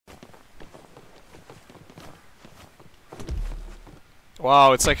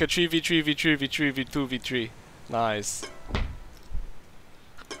Wow, it's like a 3v3, v3, v3, v2, v3. Nice.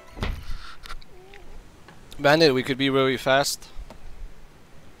 Bandit, we could be really fast.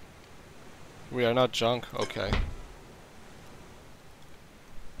 We are not junk, okay.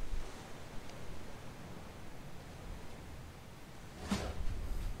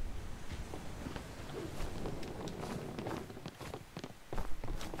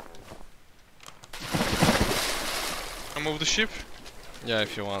 I move the ship Yeah,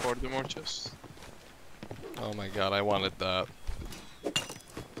 if you want. for the more chests. Oh my god, I wanted that.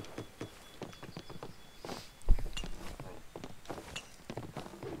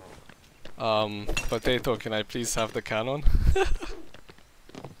 Potato, can I please have the cannon?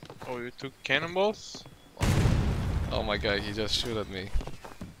 Oh, you took cannonballs? Oh my god, he just shoot at me.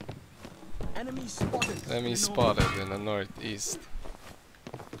 Enemy spotted. Enemy spotted in the northeast.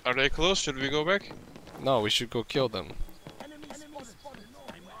 Are they close? Should we go back? No, we should go kill them. Enemy spotted.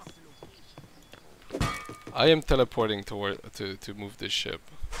 I am teleporting to move this ship.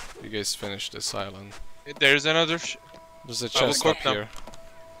 You guys finish this island. There's another There's a I will chest cork up them. here.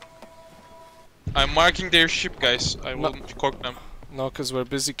 I'm marking their ship, guys. I will cork them. No, cause we're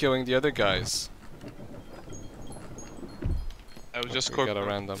busy killing the other guys. I will just We cork got a them.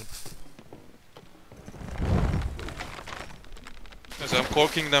 random. As I'm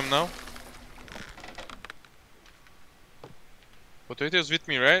corking them now. Potato's with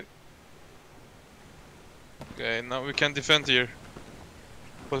me, right? Okay, now we can defend here.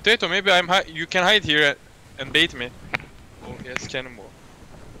 Potato, maybe you can hide here and bait me. Oh, yes, cannonball.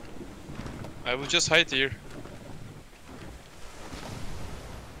 I will just hide here.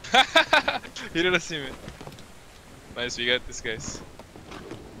 He didn't see me. Nice, we got this, guys.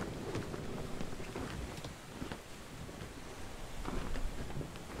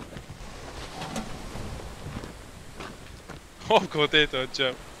 Oh, potato,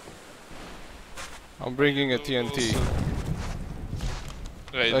 jump. I'm bringing a TNT.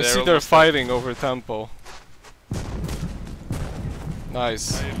 Right, I see they're almost fighting over temple.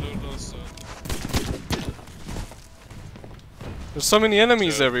 Nice. There's so many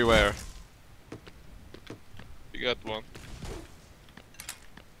enemies Yeah. everywhere. We got one.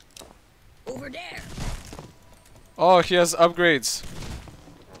 Over there. Oh, he has upgrades.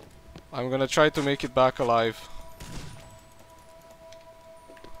 I'm gonna try to make it back alive.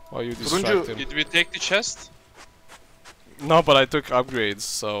 While you distract him. Did we take the chest? No, but I took upgrades,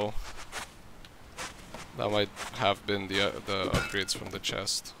 so that might have been the upgrades from the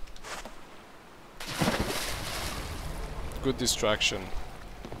chest. Good distraction.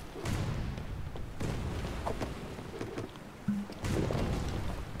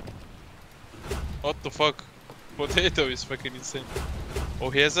 What the fuck? Potato is fucking insane. Oh,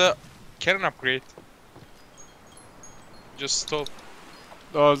 he has a cannon upgrade. Just stop.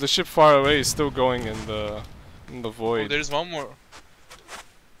 Oh, the ship far away is still going in the Oh, void. there's one more.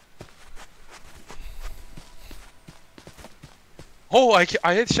 Oh, I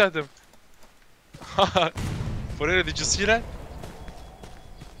headshot him. Potato, did you see that?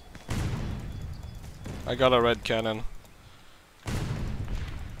 I got a red cannon.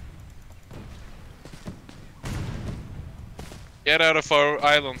 Get out of our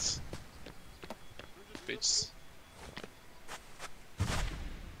islands. Bitches.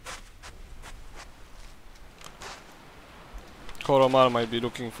 Koromar might be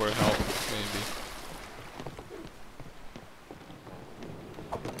looking for help, maybe.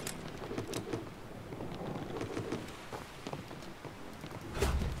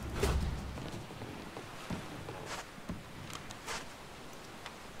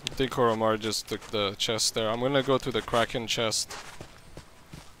 I think Koromar just took the chest there. I'm gonna go to the Kraken chest.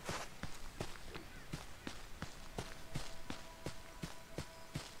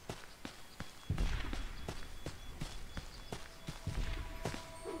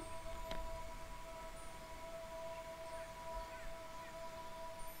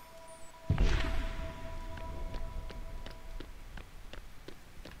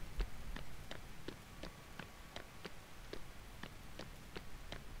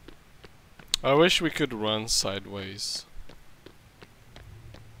 I wish we could run sideways.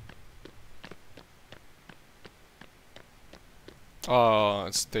 Oh,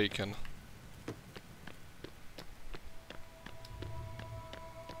 it's taken.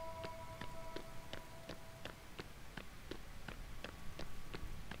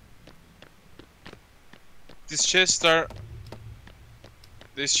 These chests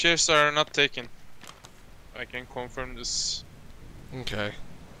are not taken. I can confirm this. Okay.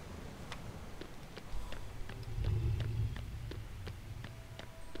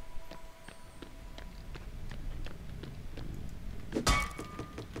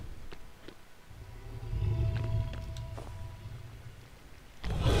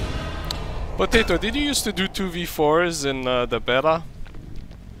 Potato, did you used to do 2v4s in the beta?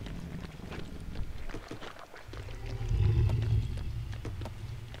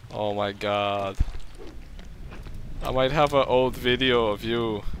 Oh my god. I might have an old video of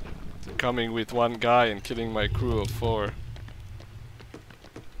you coming with one guy and killing my crew of 4.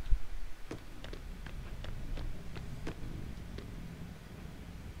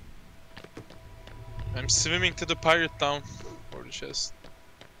 I'm swimming to the pirate town for the chest.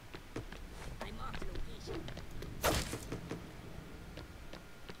 I marked the location.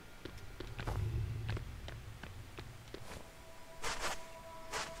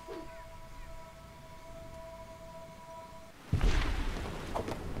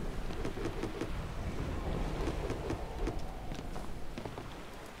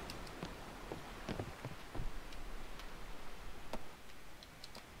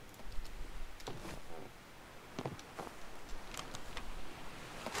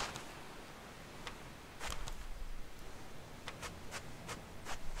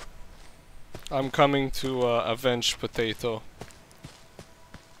 I'm coming to avenge Potato.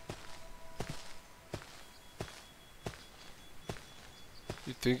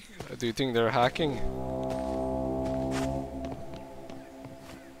 Do you think they're hacking?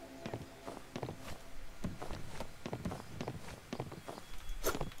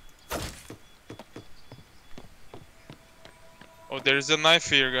 Oh, there's a knife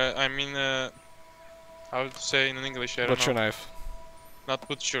here, guy. I mean, how to say in English? I don't Butcher know. knife. Not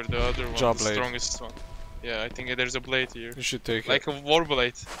butcher, the other one, Jaw the blade. strongest one. Yeah, I think there's a blade here. You should take Like it. a war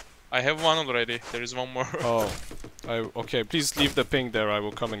blade. I have one already. There is one more. Oh. Okay, please leave the ping there. I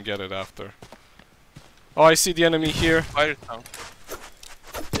will come and get it after. Oh, I see the enemy here. Pirate town.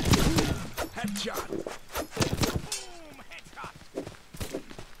 Headshot. Boom, headshot.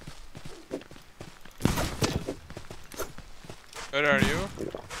 Where are you?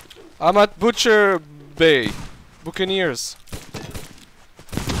 I'm at Butcher Bay. Buccaneers.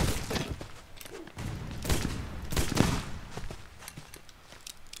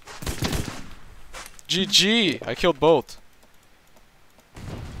 GG! I killed both.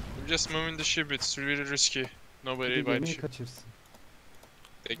 I'm just moving the ship. It's really risky. Nobody Bir by the gemiyi ship. kaçırsın.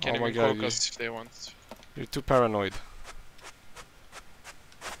 They can Oh my even God, cork you- us if they want. You're too paranoid.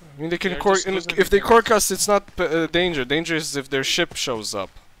 I mean, they can They're cork. just losing If the they cork us, it's not danger. Danger is if their ship shows up.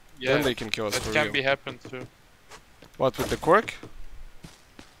 Yeah, Then they can kill us that for can real. be happen too. What, with the cork?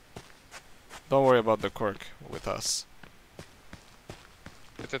 Don't worry about the cork with us.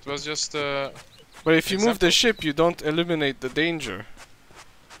 But that was just But if you move the Example. ship, you don't eliminate the danger.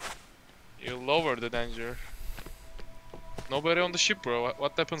 you lower the danger. Nobody on the ship, bro.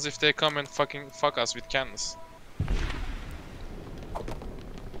 What happens if they come and fuck us with cannons?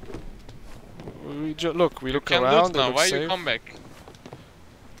 Look, we You look can around. loot now. It Why looks you safe. come back?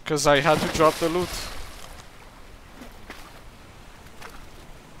 Because I had to drop the loot.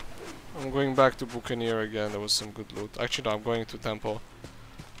 I'm going back to Buccaneer again. There was some good loot. Actually, no, I'm going to Temple.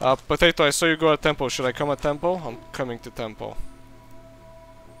 Potato, I saw you go at Temple. Should I come at Temple? I'm coming to Temple.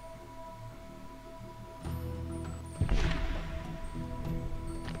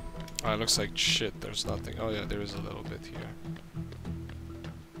 Ah, it looks like shit. There's nothing. Oh yeah, there is a little bit here.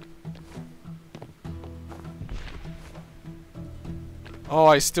 Oh,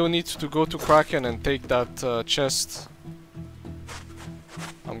 I still need to go to Kraken and take that chest.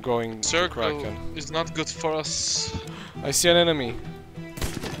 I'm going to Circle Kraken. is not good for us. I see an enemy.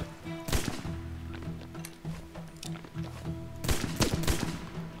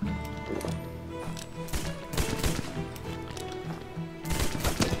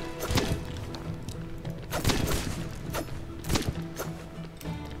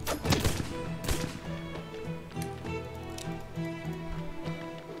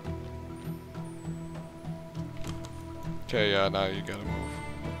 Okay, yeah, now you gotta move.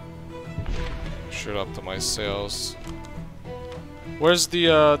 Should optimize sales. Where's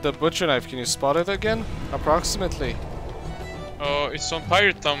the butcher knife? Can you spot it again? Approximately. Oh, it's on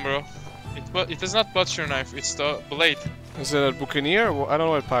Pirate Town, bro. It is not butcher knife. It's the blade. Is it a Buccaneer? I don't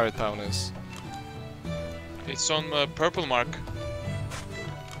know what Pirate Town is. It's on purple mark.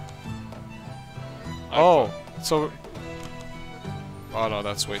 Oh, so... Oh no,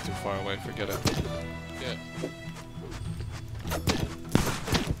 that's way too far away. Forget it. Yeah.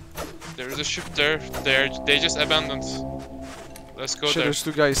 There is a ship there. They just abandoned. Let's go Shit, there. there's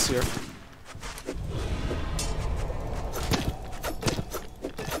two guys here.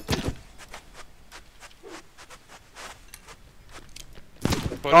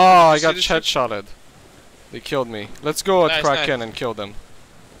 But Oh, I did you got see the ship? headshotted. They killed me. Let's go at Nice, Kraken nice. and kill them.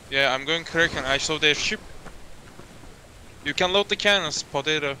 Yeah, I'm going Kraken. I saw their ship. You can load the cannons,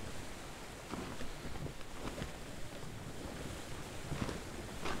 Potato.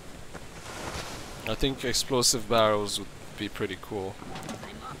 I think explosive barrels would be pretty cool. I'm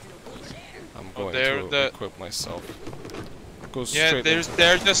off to location. I'm going they're to the- equip myself. Go Yeah, straight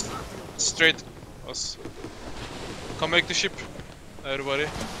they're just straight us. Come back to ship, everybody.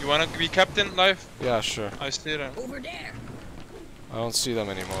 You wanna be captain live? Yeah, sure. I stay there. Over there. I don't see them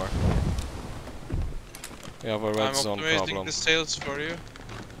anymore. We have a red I'm zone optimizing problem. the sails for you.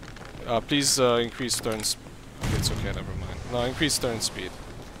 Please increase turn speed. It's okay, never mind. No, increase turn speed.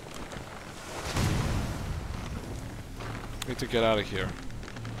 Need to get out of here.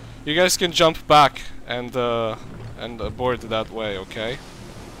 You guys can jump back and board that way, okay?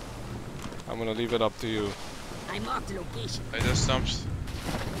 I'm gonna leave it up to you. I'm off to location. I just jumped.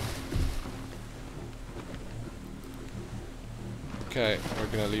 Okay,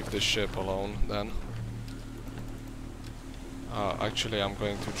 we're gonna leave this ship alone then. Actually, I'm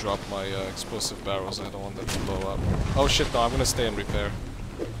going to drop my explosive barrels. I don't want them to blow up. Oh shit, no, I'm gonna stay and repair.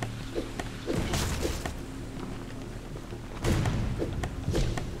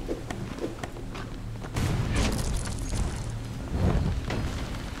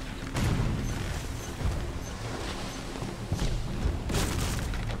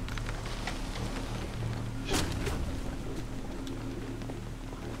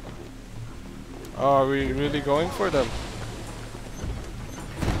 Oh, are we really going for them?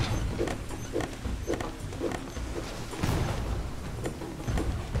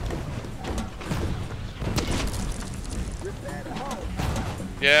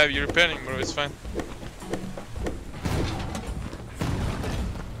 Yeah, you're repairing, bro. It's fine.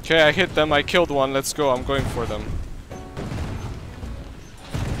 Okay, I hit them. I killed one. Let's go. I'm going for them.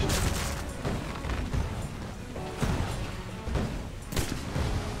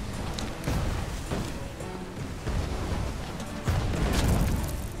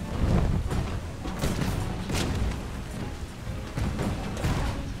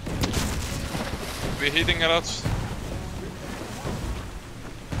 We're hitting a lot.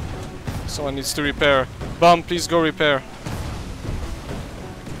 Someone needs to repair. Bum, please go repair.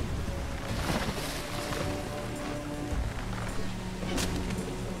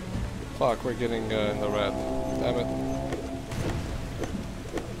 Fuck, we're getting in the red. Damn it.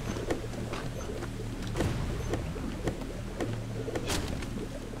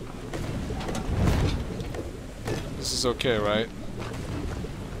 This is okay, right?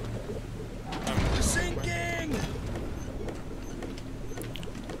 Sinking.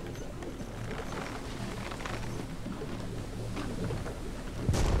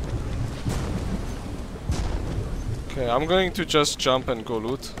 Okay, I'm going to just jump and go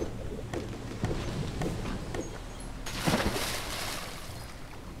loot.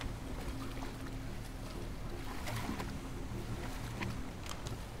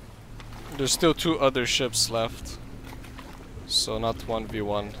 There's still 2 other ships left, so not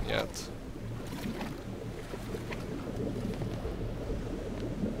 1v1 yet.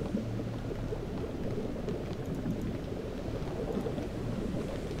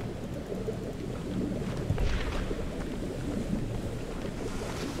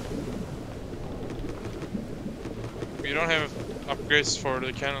 We don't have upgrades for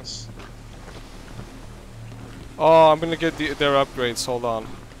the cannons. Oh, I'm gonna get their upgrades, hold on.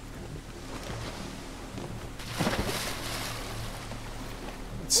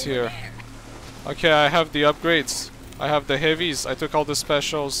 It's here. Okay, I have the upgrades. I have the heavies. I took all the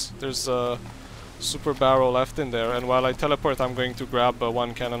specials. There's a super barrel left in there. And while I teleport, I'm going to grab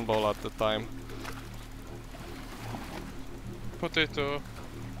 1 cannonball at the time. Potato.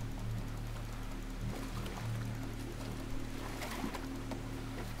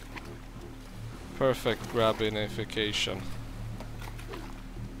 Perfect grab unification.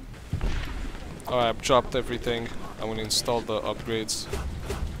 Alright, I've dropped everything. I'm gonna install the upgrades.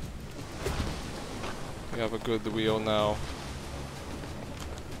 We have a good wheel now.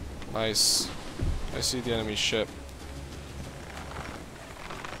 Nice. I see the enemy ship.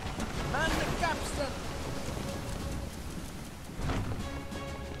 Man the capstan.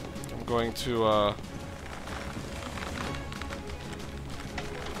 I'm going to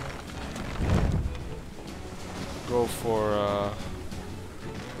go for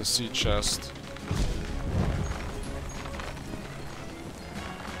the sea chest.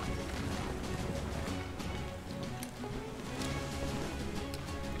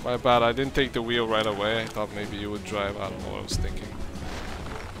 My bad, I didn't take the wheel right away. I thought maybe you would drive. I don't know what I was thinking.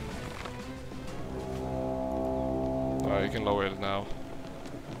 Alright, you can lower it now.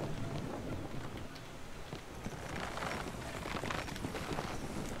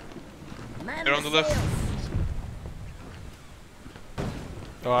 Man They're on the left. sails.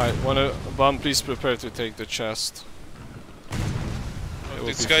 Alright, please prepare to take the chest. Oh, will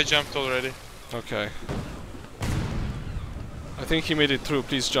this be guy jumped already. Okay. I think he made it through.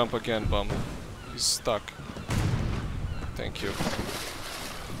 Please jump again, bum. He's stuck. Thank you.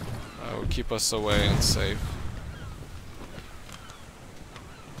 I will keep us away and safe.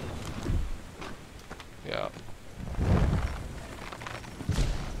 Yeah.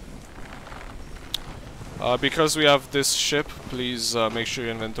 Because we have this ship, please make sure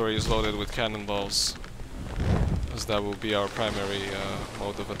your inventory is loaded with cannonballs, as that will be our primary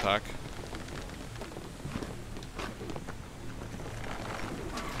mode of attack.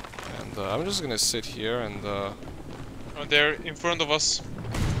 And I'm just gonna sit here and Oh, they're in front of us.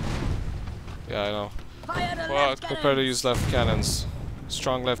 yeah, I know. Fire the Fuck. left Prepare to cannons. use left cannons.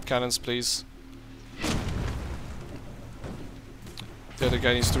 Strong left cannons, please. The other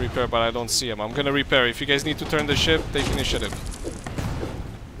guy needs to repair, but I don't see him. I'm gonna repair. If you guys need to turn the ship, take initiative.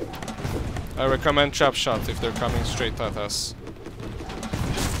 I recommend trap shot if they're coming straight at us.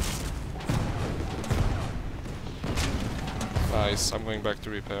 Nice, I'm going back to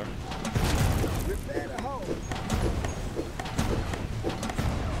repair. Repair the hull.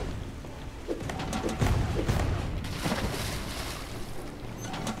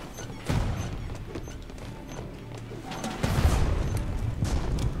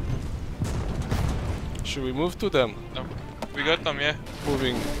 Should we move to them? No. We got them, yeah.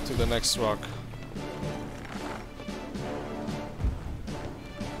 Moving to the next rock.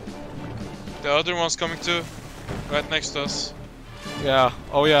 The other one's coming too. Right next to us. Yeah,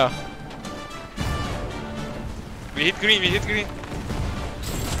 oh yeah. We hit green, we hit green.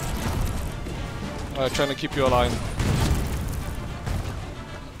 Trying to keep you aligned.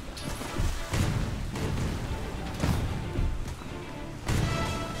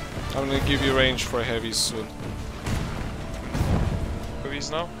 I'm gonna give you range for heavies soon.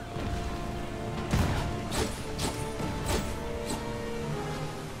 Heavies now.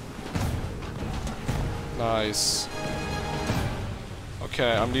 Nice.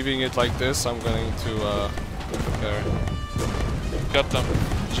 Okay, I'm leaving it like this. I'm going to prepare. Got them.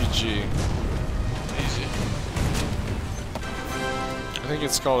 GG. Easy. I think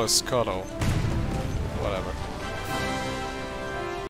it's called a scuttle. Whatever.